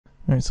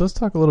Alright, so let's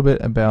talk a little bit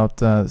about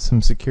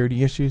some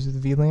security issues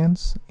with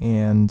VLANs,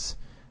 and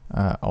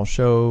I'll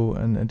show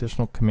an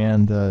additional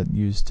command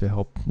used to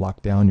help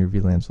lock down your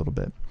VLANs a little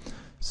bit.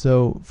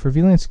 So for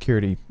Vlan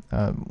Security,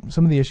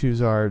 some of the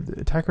issues are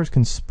attackers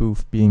can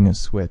spoof being a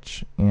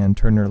switch and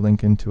turn their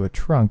link into a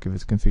trunk if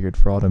it's configured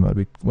for auto mode.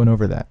 We went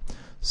over that.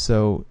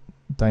 So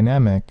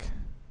dynamic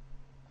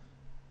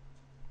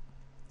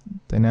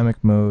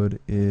mode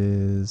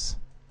is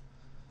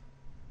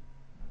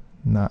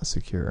not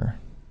secure.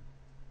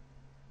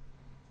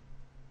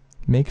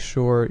 Make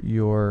sure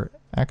your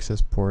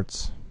access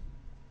ports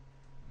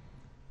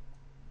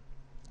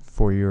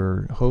for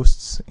your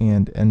hosts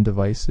and end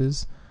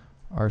devices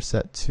are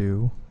set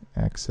to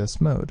access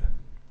mode.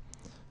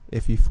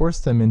 If you force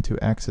them into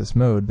access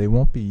mode, they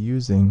won't be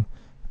using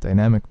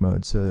dynamic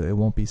mode, so it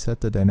won't be set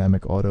to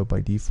dynamic auto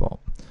by default.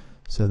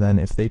 So then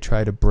if they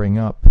try to bring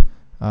up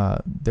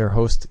their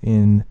host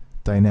in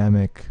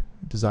dynamic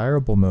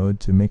desirable mode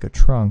to make a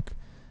trunk,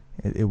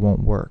 it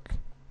won't work.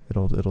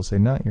 It'll say,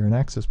 no, you're an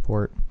access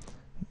port,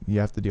 you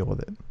have to deal with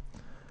it.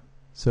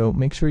 So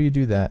make sure you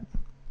do that.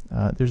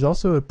 There's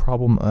also a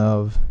problem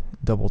of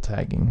double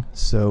tagging.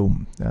 So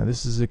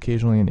this is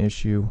occasionally an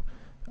issue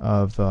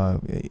of a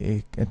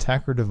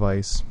attacker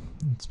device.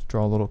 Let's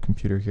draw a little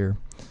computer here,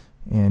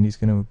 and he's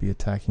going to be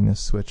attacking this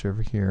switch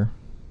over here.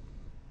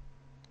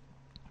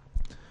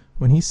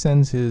 When he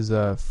sends his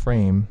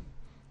frame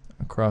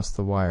across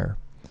the wire,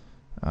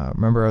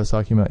 remember I was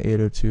talking about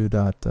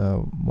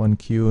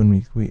 802.1q,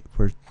 and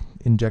we're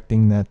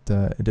injecting that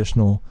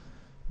additional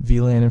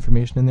VLAN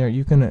information in there.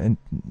 You can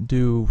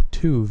do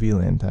 2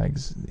 VLAN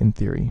tags in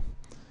theory.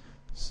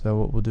 So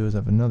what we'll do is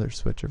have another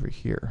switch over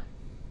here.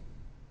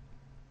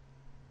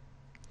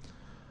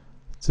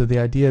 So the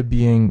idea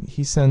being,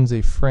 he sends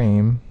a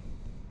frame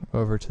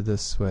over to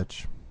this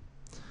switch,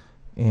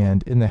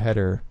 and in the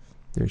header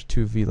there's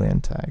 2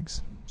 VLAN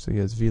tags. So he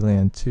has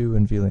VLAN 2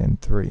 and VLAN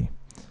 3.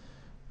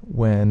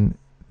 When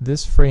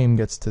this frame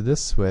gets to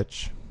this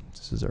switch,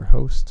 this is our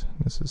host,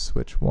 this is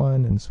switch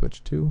 1 and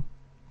switch 2.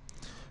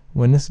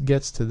 When this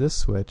gets to this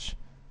switch,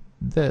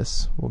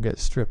 this will get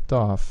stripped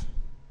off.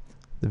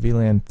 The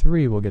VLAN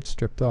 3 will get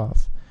stripped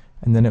off,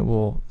 and then it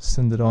will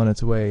send it on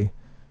its way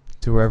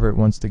to wherever it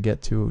wants to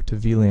get to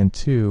VLAN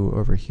 2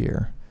 over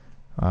here.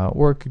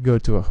 Or it could go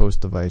to a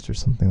host device or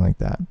something like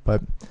that.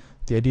 But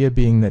the idea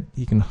being that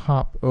you can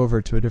hop over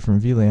to a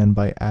different VLAN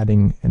by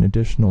adding an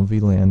additional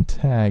VLAN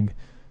tag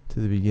to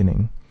the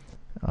beginning.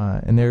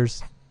 And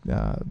there's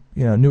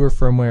newer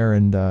firmware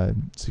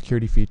and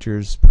security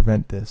features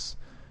prevent this,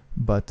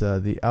 but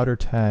the outer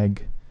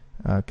tag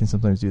can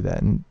sometimes do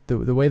that. And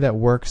the way that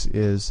works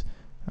is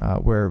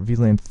where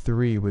VLAN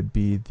 3 would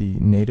be the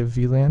native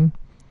VLAN,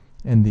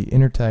 and the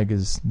inner tag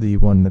is the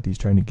one that he's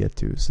trying to get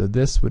to. So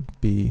this would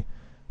be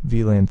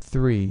VLAN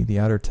 3, the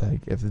outer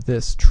tag, if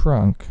this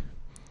trunk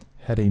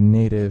had a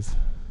native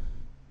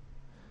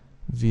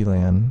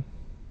VLAN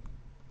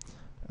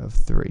of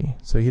 3.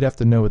 So he'd have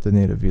to know what the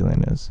native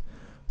VLAN is.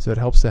 So it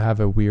helps to have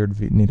a weird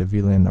native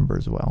VLAN number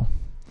as well.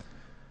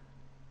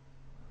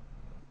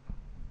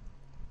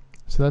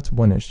 So that's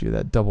one issue,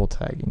 that double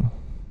tagging.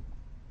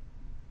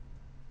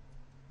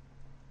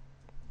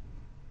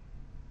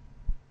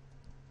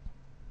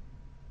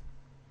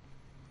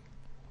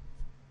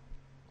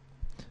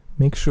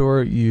 Make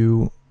sure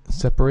you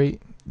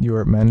separate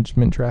your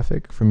management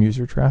traffic from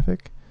user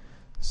traffic.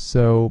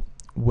 So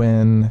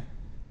when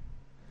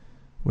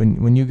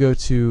you go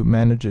to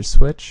manage a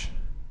switch,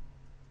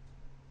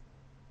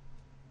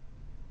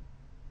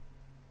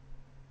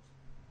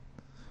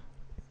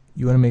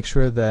 you want to make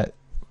sure that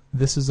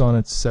this is on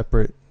its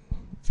separate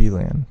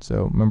VLAN.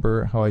 So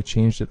remember how I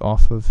changed it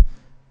off of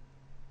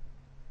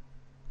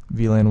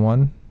VLAN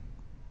 1?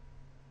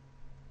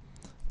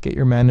 Get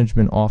your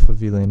management off of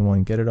VLAN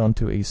 1. Get it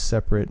onto a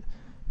separate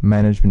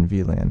management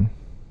VLAN.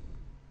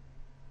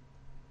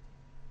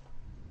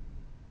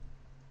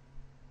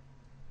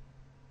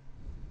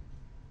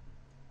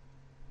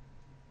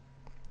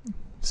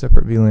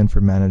 Separate VLAN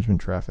for management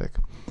traffic.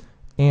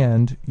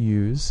 And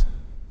use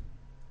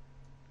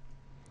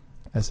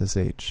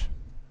SSH.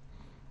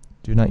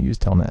 Do not use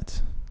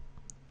Telnet.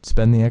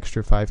 Spend the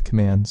extra 5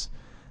 commands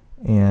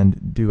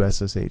and do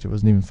SSH. It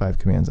wasn't even 5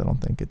 commands, I don't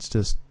think. It's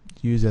just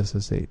use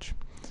SSH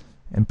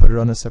and put it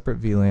on a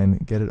separate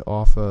VLAN. Get it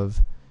off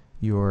of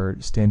your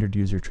standard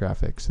user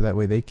traffic, so that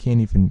way they can't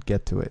even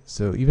get to it.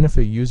 So even if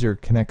a user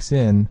connects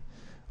in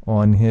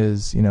on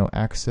his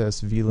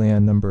access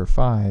VLAN number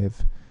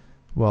 5,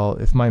 well,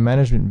 if my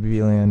management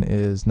VLAN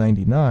is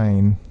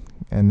 99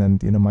 and then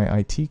my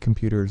IT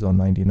computer is on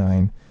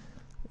 99,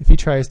 if he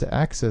tries to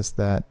access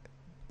that,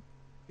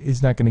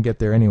 he's not going to get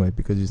there anyway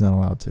because he's not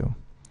allowed to.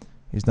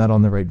 He's not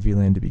on the right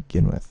VLAN to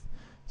begin with.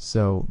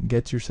 So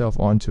get yourself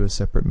onto a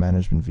separate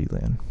management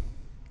VLAN.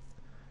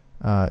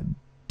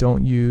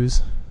 Don't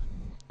use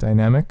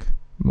dynamic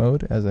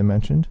mode, as I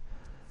mentioned,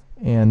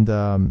 and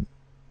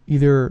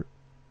either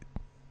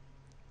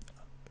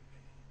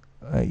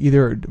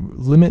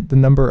limit the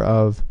number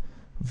of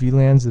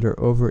VLANs that are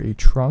over a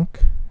trunk,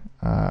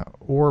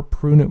 or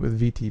prune it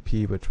with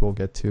VTP, which we'll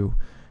get to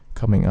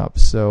coming up.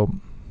 So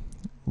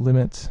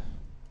limit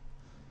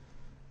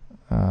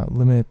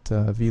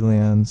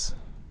VLANs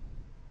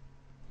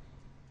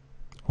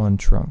on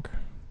trunk,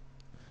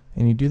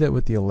 and you do that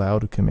with the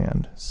allowed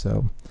command.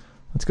 So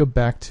let's go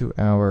back to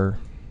our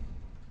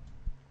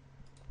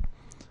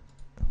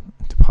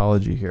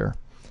topology here.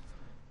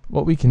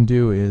 What we can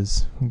do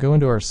is go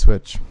into our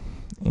switch,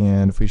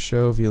 and if we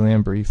show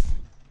VLAN brief,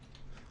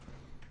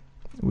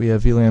 we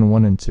have VLAN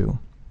 1 and 2.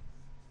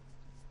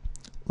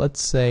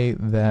 Let's say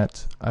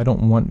that I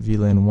don't want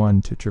VLAN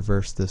 1 to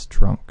traverse this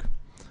trunk.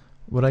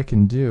 What I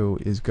can do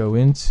is go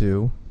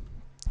into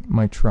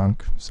my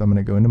trunk, so I'm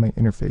going to go into my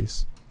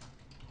interface.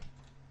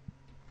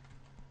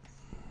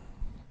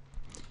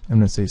 I'm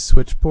going to say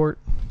switch port,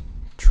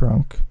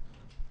 trunk,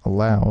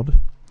 allowed,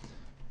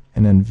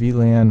 and then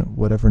VLAN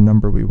whatever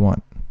number we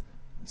want.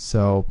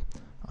 So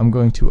I'm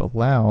going to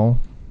allow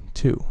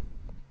 2,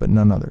 but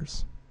none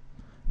others.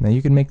 Now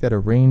you can make that a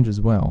range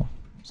as well.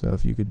 So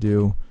if you could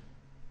do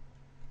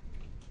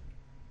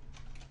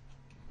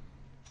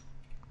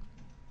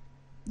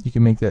you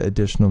can make that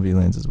additional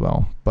VLANs as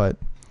well, but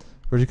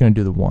we're just going to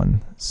do the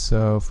 1.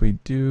 So if we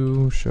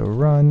do show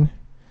run,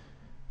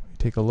 we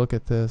take a look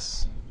at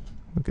this,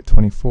 look at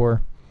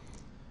 24,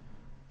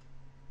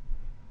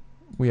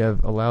 we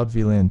have allowed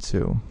VLAN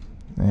 2,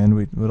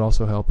 and it would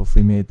also help if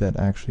we made that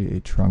actually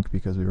a trunk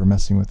because we were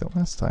messing with it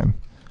last time.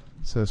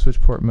 So switch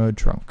port mode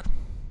trunk,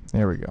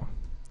 there we go.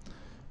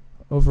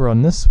 Over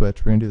on this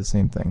switch we're going to do the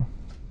same thing.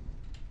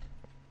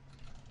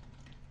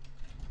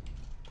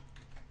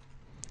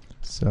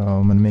 So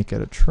I'm going to make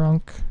it a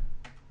trunk,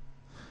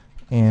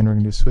 and we're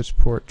going to do switch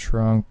port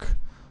trunk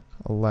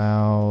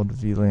allowed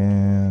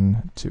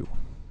VLAN 2.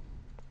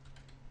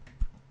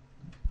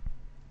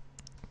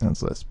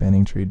 Let's let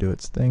spanning tree do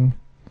its thing.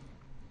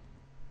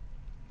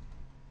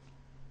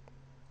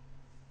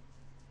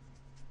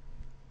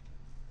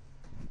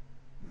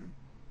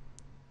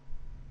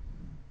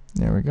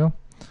 There we go.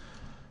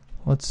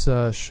 Let's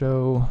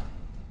show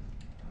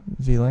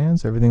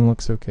VLANs. Everything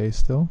looks okay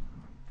still.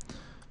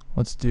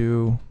 Let's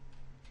do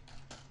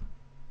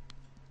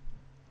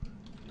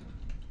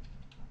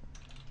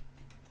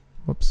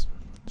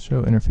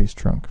show interface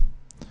trunk.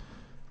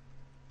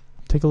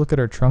 Take a look at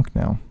our trunk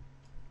now.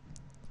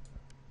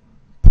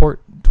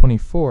 Port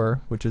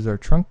 24, which is our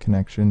trunk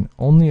connection,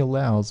 only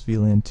allows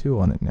VLAN 2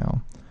 on it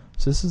now.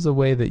 So this is a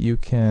way that you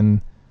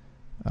can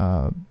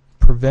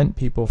prevent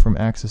people from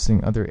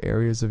accessing other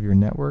areas of your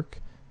network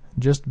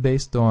just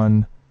based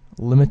on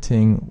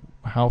limiting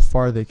how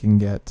far they can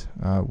get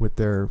with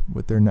their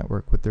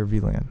network, with their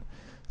VLAN.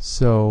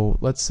 So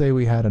let's say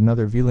we had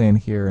another VLAN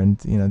here, and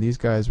these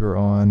guys were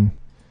on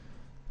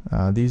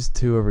these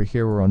two over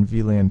here were on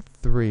VLAN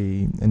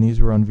 3, and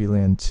these were on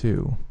VLAN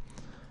 2.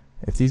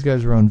 If these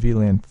guys are on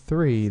VLAN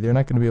 3, they're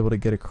not going to be able to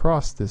get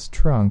across this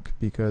trunk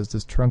because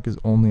this trunk is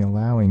only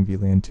allowing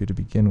VLAN 2 to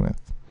begin with.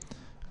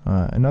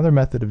 Another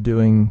method of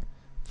doing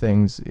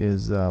things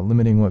is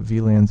limiting what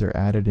VLANs are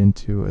added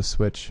into a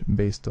switch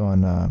based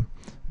on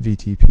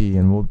VTP,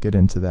 and we'll get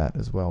into that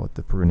as well with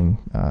the pruning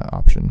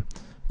option.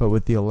 But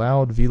with the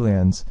allowed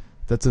VLANs,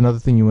 that's another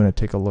thing you want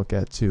to take a look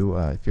at too.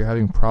 If you're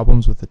having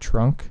problems with the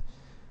trunk,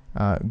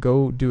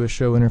 go do a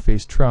show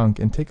interface trunk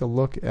and take a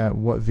look at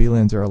what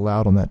VLANs are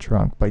allowed on that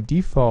trunk. By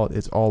default,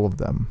 it's all of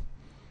them,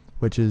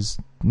 which is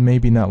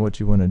maybe not what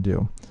you want to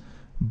do.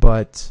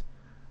 But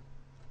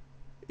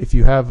if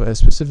you have a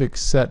specific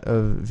set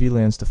of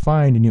VLANs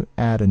defined and you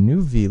add a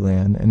new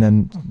VLAN and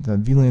then the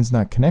VLAN's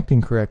not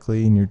connecting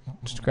correctly and you're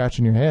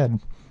scratching your head,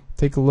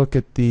 take a look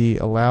at the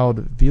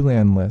allowed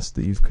VLAN list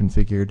that you've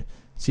configured.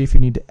 See if you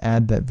need to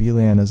add that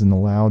VLAN as an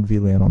allowed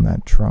VLAN on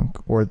that trunk,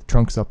 or the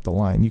trunks up the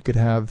line. You could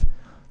have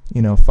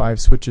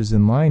 5 switches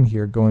in line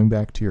here going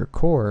back to your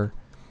core.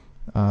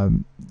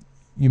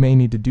 You may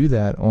need to do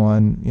that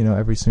on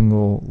every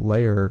single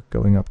layer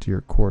going up to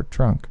your core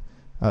trunk,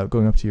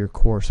 going up to your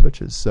core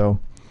switches. So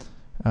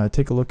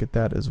take a look at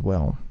that as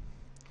well.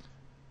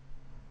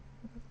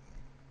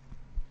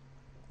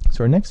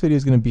 So our next video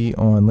is going to be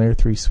on layer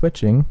 3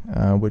 switching,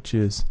 which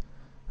is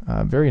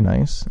very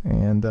nice,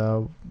 and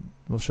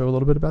we'll show a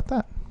little bit about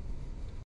that.